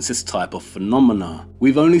experienced this type of phenomena.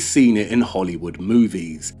 We've only seen it in Hollywood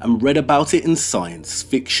movies and read about it in science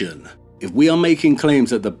fiction. If we are making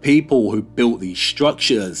claims that the people who built these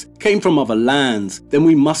structures came from other lands, then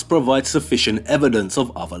we must provide sufficient evidence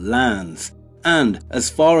of other lands. And,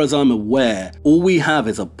 as far as I'm aware, all we have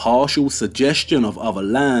is a partial suggestion of other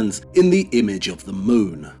lands in the image of the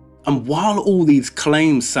moon. And while all these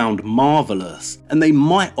claims sound marvelous, and they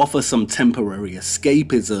might offer some temporary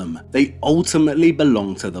escapism, they ultimately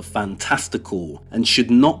belong to the fantastical and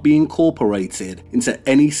should not be incorporated into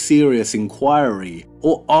any serious inquiry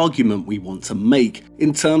or argument we want to make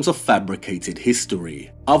in terms of fabricated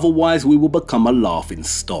history. Otherwise, we will become a laughing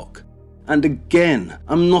stock. And again,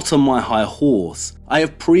 I'm not on my high horse. I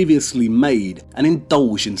have previously made and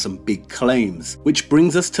indulged in some big claims, which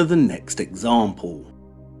brings us to the next example.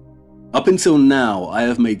 Up until now, I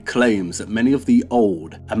have made claims that many of the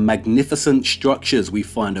old and magnificent structures we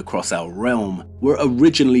find across our realm were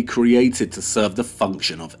originally created to serve the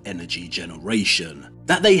function of energy generation,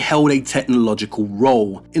 that they held a technological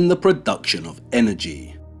role in the production of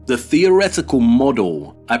energy. The theoretical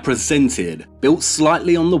model I presented built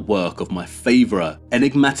slightly on the work of my favourite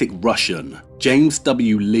enigmatic Russian, James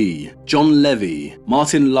W. Lee, John Lhfe,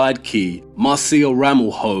 Martin Lhfe, Marcia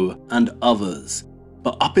Ramelho, and others.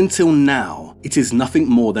 But up until now, it is nothing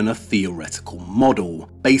more than a theoretical model,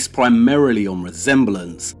 based primarily on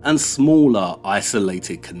resemblance and smaller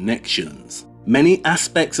isolated connections. Many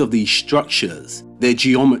aspects of these structures, their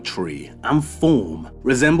geometry and form,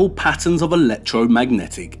 resemble patterns of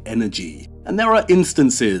electromagnetic energy, and there are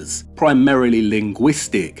instances, primarily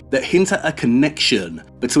linguistic, that hint at a connection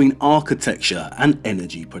between architecture and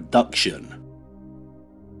energy production.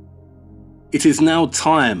 It is now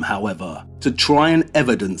time, however, to try and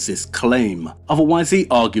evidence this claim, otherwise the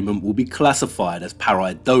argument will be classified as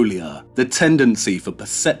pareidolia, the tendency for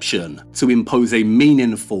perception to impose a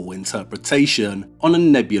meaningful interpretation on a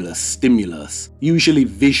nebulous stimulus, usually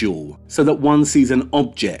visual, so that one sees an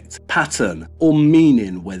object, pattern, or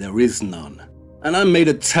meaning where there is none. And I made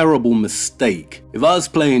a terrible mistake. If I was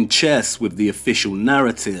playing chess with the official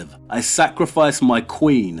narrative, I sacrificed my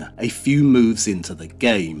queen a few moves into the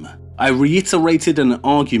game. I reiterated an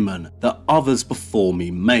argument that others before me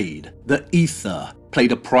made, that ether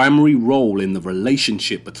played a primary role in the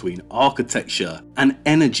relationship between architecture and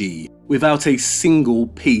energy without a single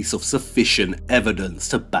piece of sufficient evidence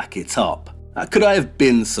to back it up. How could I have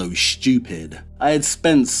been so stupid? I had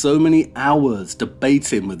spent so many hours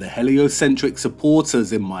debating with the heliocentric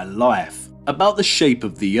supporters in my life about the shape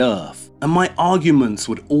of the Earth, and my arguments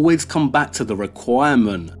would always come back to the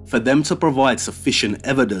requirement for them to provide sufficient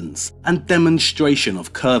evidence and demonstration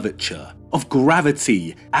of curvature, of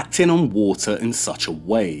gravity acting on water in such a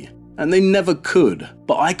way. And they never could,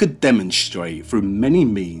 but I could demonstrate through many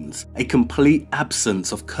means a complete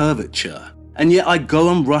absence of curvature. And yet I go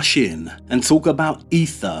and rush in and talk about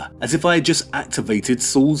ether as if I had just activated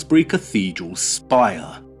Salisbury Cathedral's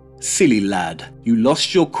spire. Silly lad, you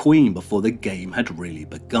lost your queen before the game had really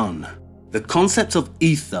begun. The concept of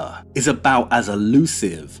ether is about as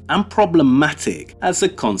elusive and problematic as the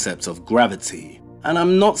concept of gravity. And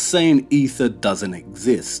I'm not saying ether doesn't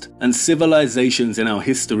exist, and civilizations in our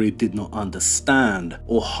history did not understand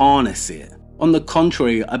or harness it. On the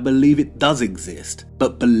contrary, I believe it does exist,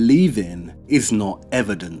 but believing is not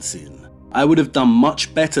evidencing. I would have done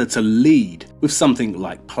much better to lead with something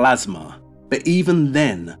like plasma. But even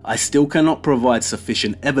then, I still cannot provide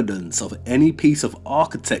sufficient evidence of any piece of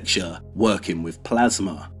architecture working with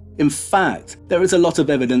plasma. In fact, there is a lot of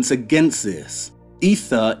evidence against this.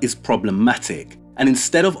 Ether is problematic, and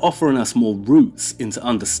instead of offering us more routes into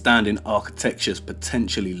understanding architecture's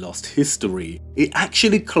potentially lost history, it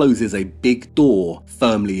actually closes a big door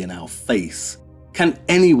firmly in our face. Can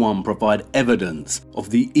anyone provide evidence of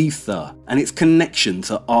the ether and its connection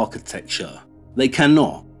to architecture? They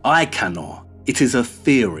cannot. I cannot. It is a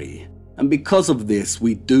theory. And because of this,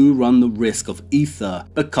 we do run the risk of ether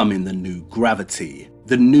becoming the new gravity,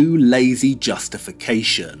 the new lazy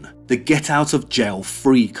justification, the get out of jail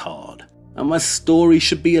free card. And my story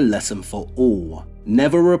should be a lesson for all.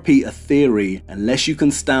 Never repeat a theory unless you can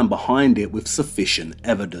stand behind it with sufficient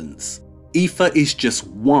evidence. Ether is just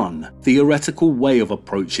one theoretical way of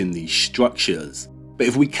approaching these structures. But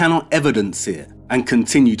if we cannot evidence it and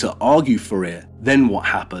continue to argue for it, then what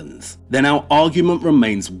happens? Then our argument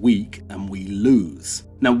remains weak and we lose.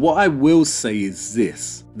 Now what I will say is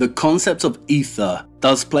this: the concept of ether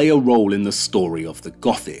does play a role in the story of the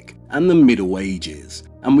Gothic and the Middle Ages,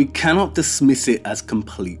 and we cannot dismiss it as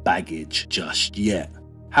complete baggage just yet.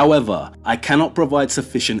 However, I cannot provide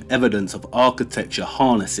sufficient evidence of architecture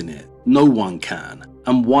harnessing it. No one can.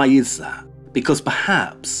 And why is that? Because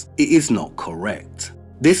perhaps it is not correct.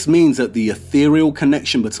 This means that the ethereal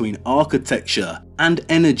connection between architecture and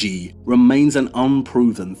energy remains an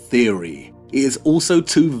unproven theory. It is also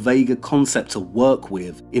too vague a concept to work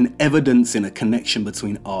with in evidencing a connection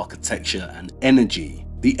between architecture and energy.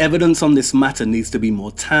 The evidence on this matter needs to be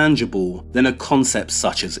more tangible than a concept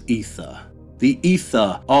such as ether. The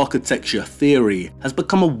ether architecture theory has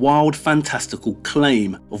become a wild fantastical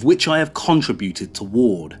claim of which I have contributed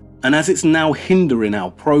toward. And as it's now hindering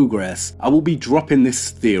our progress, I will be dropping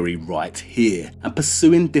this theory right here and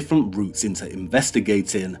pursuing different routes into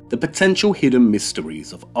investigating the potential hidden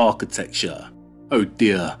mysteries of architecture. Oh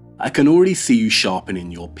dear, I can already see you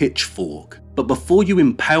sharpening your pitchfork. But before you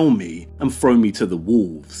impale me and throw me to the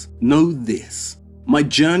wolves, know this. My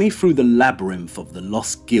journey through the labyrinth of the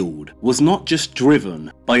Lost Guild was not just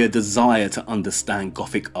driven by a desire to understand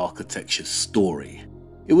Gothic architecture's story.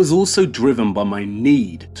 It was also driven by my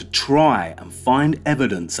need to try and find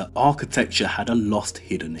evidence that architecture had a lost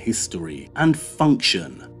hidden history and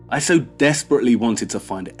function. I so desperately wanted to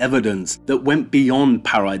find evidence that went beyond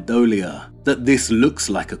pareidolia, that this looks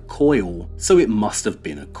like a coil, so it must have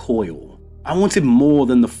been a coil. I wanted more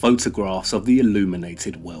than the photographs of the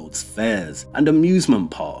illuminated world's fairs and amusement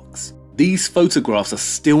parks. These photographs are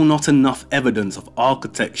still not enough evidence of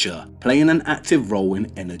architecture playing an active role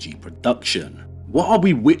in energy production. What are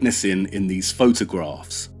we witnessing in these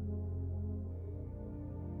photographs?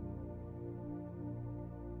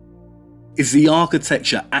 Is the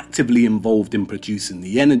architecture actively involved in producing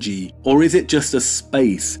the energy, or is it just a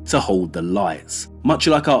space to hold the lights? Much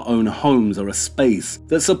like our own homes are a space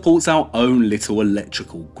that supports our own little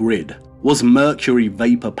electrical grid. Was mercury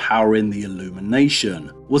vapor powering the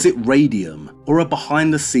illumination? Was it radium, or a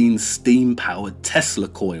behind-the-scenes steam-powered Tesla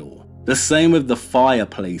coil? The same with the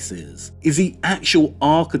fireplaces. Is the actual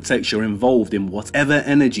architecture involved in whatever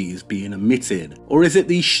energy is being emitted, or is it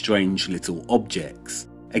these strange little objects?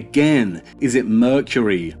 Again, is it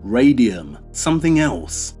mercury, radium, something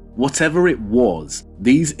else? Whatever it was,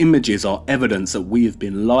 these images are evidence that we have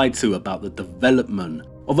been lied to about the development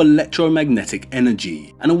of electromagnetic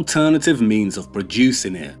energy and alternative means of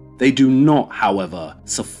producing it. They do not, however,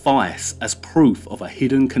 suffice as proof of a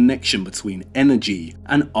hidden connection between energy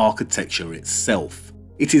and architecture itself.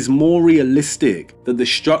 It is more realistic that the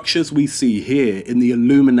structures we see here in the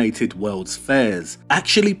illuminated World's Fairs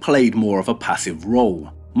actually played more of a passive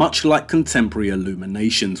role, much like contemporary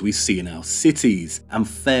illuminations we see in our cities and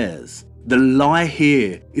fairs. The lie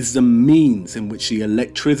here is the means in which the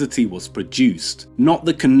electricity was produced, not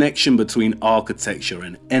the connection between architecture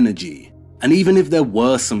and energy. And even if there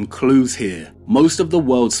were some clues here, most of the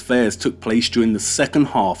World's Fairs took place during the second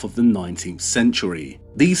half of the 19th century.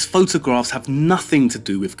 These photographs have nothing to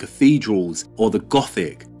do with cathedrals or the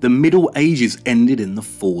Gothic. The Middle Ages ended in the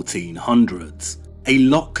 1400s. A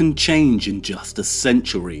lot can change in just a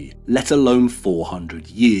century, let alone 400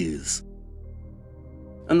 years.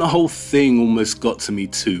 And the whole thing almost got to me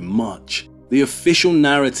too much. The official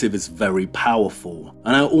narrative is very powerful,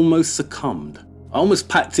 and I almost succumbed. I almost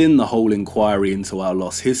packed in the whole inquiry into our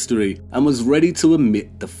lost history and was ready to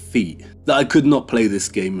admit defeat, that I could not play this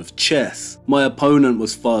game of chess, my opponent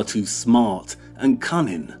was far too smart and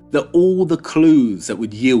cunning, that all the clues that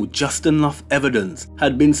would yield just enough evidence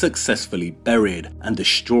had been successfully buried and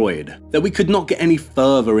destroyed, that we could not get any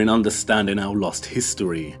further in understanding our lost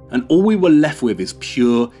history, and all we were left with is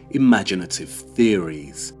pure imaginative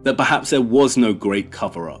theories, that perhaps there was no great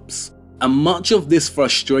cover-ups. And much of this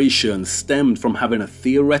frustration stemmed from having a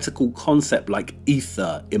theoretical concept like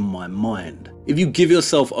ether in my mind. If you give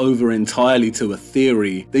yourself over entirely to a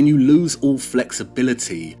theory, then you lose all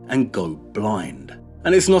flexibility and go blind.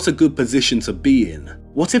 And it's not a good position to be in.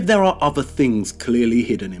 What if there are other things clearly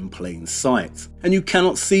hidden in plain sight, and you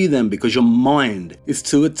cannot see them because your mind is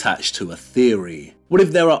too attached to a theory? What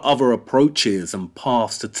if there are other approaches and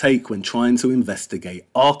paths to take when trying to investigate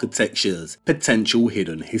architecture's potential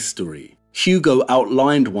hidden history? Hugo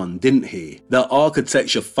outlined one, didn't he? That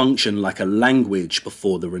architecture functioned like a language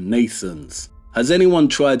before the Renaissance. Has anyone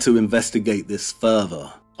tried to investigate this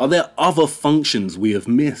further? Are there other functions we have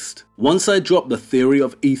missed? Once I dropped the theory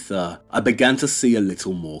of ether, I began to see a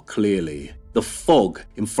little more clearly. The fog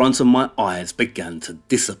in front of my eyes began to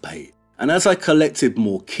dissipate. And as I collected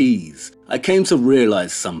more keys, I came to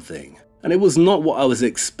realize something. And it was not what I was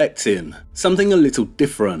expecting, something a little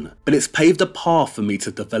different, but it's paved a path for me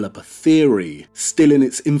to develop a theory, still in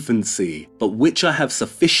its infancy, but which I have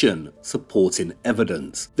sufficient supporting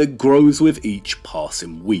evidence that grows with each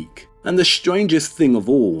passing week. And the strangest thing of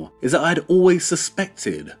all is that I'd always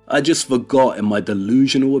suspected, I just forgot in my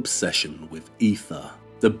delusional obsession with ether.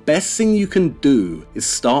 The best thing you can do is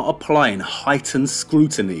start applying heightened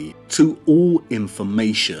scrutiny to all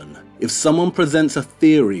information. If someone presents a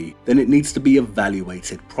theory, then it needs to be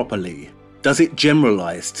evaluated properly. Does it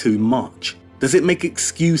generalize too much? Does it make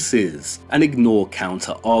excuses and ignore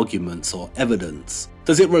counter-arguments or evidence?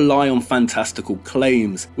 Does it rely on fantastical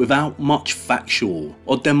claims without much factual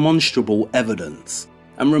or demonstrable evidence?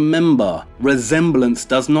 And remember, resemblance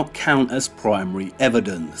does not count as primary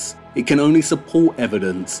evidence. It can only support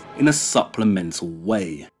evidence in a supplemental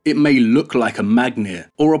way. It may look like a magnet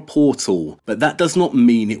or a portal, but that does not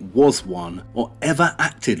mean it was one or ever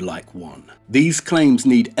acted like one. These claims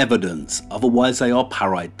need evidence, otherwise they are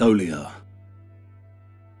pareidolia.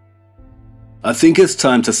 I think it's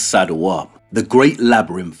time to saddle up. The great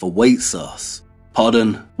labyrinth awaits us.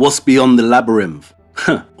 Pardon, what's beyond the labyrinth?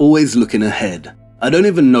 Always looking ahead. I don't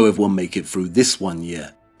even know if we'll make it through this one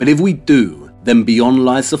yet. But if we do, then beyond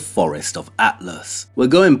lies the forest of Atlas. We're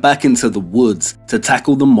going back into the woods to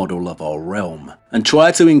tackle the model of our realm and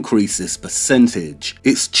try to increase this percentage,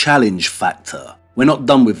 its challenge factor. We're not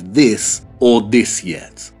done with this or this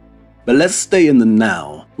yet. But let's stay in the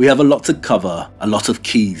now. We have a lot to cover, a lot of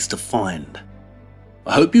keys to find.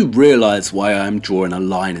 I hope you realize why I am drawing a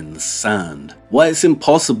line in the sand, why it's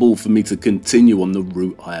impossible for me to continue on the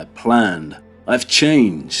route I had planned. I've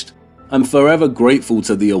changed. I'm forever grateful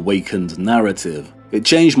to the awakened narrative. It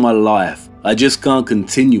changed my life. I just can't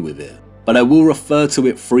continue with it. But I will refer to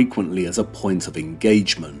it frequently as a point of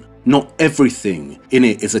engagement. Not everything in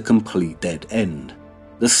it is a complete dead end.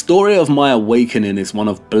 The story of my awakening is one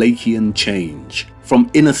of Blakean change,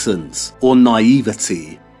 from innocence or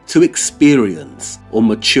naivety to experience or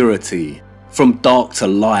maturity, from dark to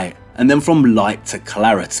light and then from light to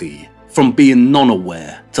clarity, from being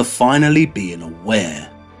non-aware to finally being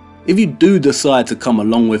aware. If you do decide to come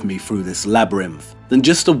along with me through this labyrinth, then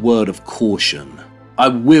just a word of caution. I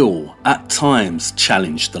will, at times,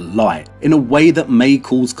 challenge the light in a way that may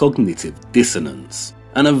cause cognitive dissonance,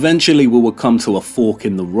 and eventually we will come to a fork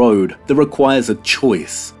in the road that requires a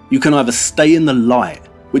choice. You can either stay in the light,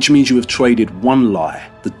 which means you have traded one lie,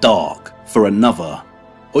 the dark, for another,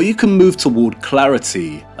 or you can move toward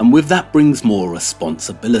clarity, and with that brings more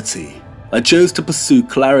responsibility. I chose to pursue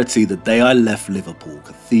clarity the day I left Liverpool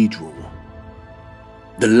Cathedral.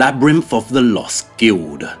 The Labyrinth of the Lost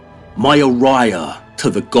Guild, my Uriah to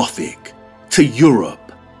the Gothic, to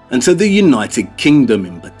Europe, and to the United Kingdom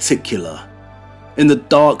in particular. In the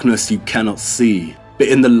darkness you cannot see, but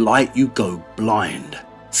in the light you go blind.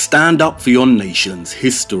 Stand up for your nation's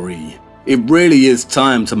history. It really is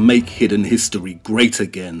time to make hidden history great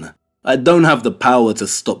again. I don't have the power to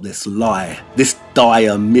stop this lie, this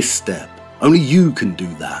dire misstep. Only you can do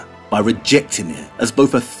that, by rejecting it as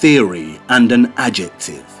both a theory and an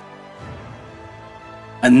adjective.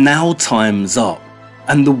 And now time's up,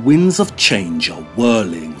 and the winds of change are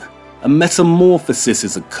whirling. A metamorphosis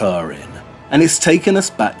is occurring, and it's taken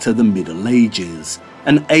us back to the Middle Ages,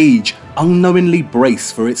 an age unknowingly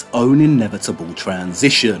braced for its own inevitable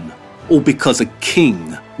transition, all because a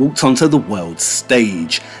king walked onto the world's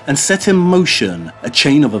stage and set in motion a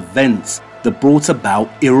chain of events that brought about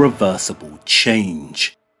irreversible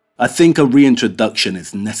change. I think a reintroduction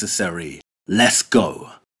is necessary. Let's go.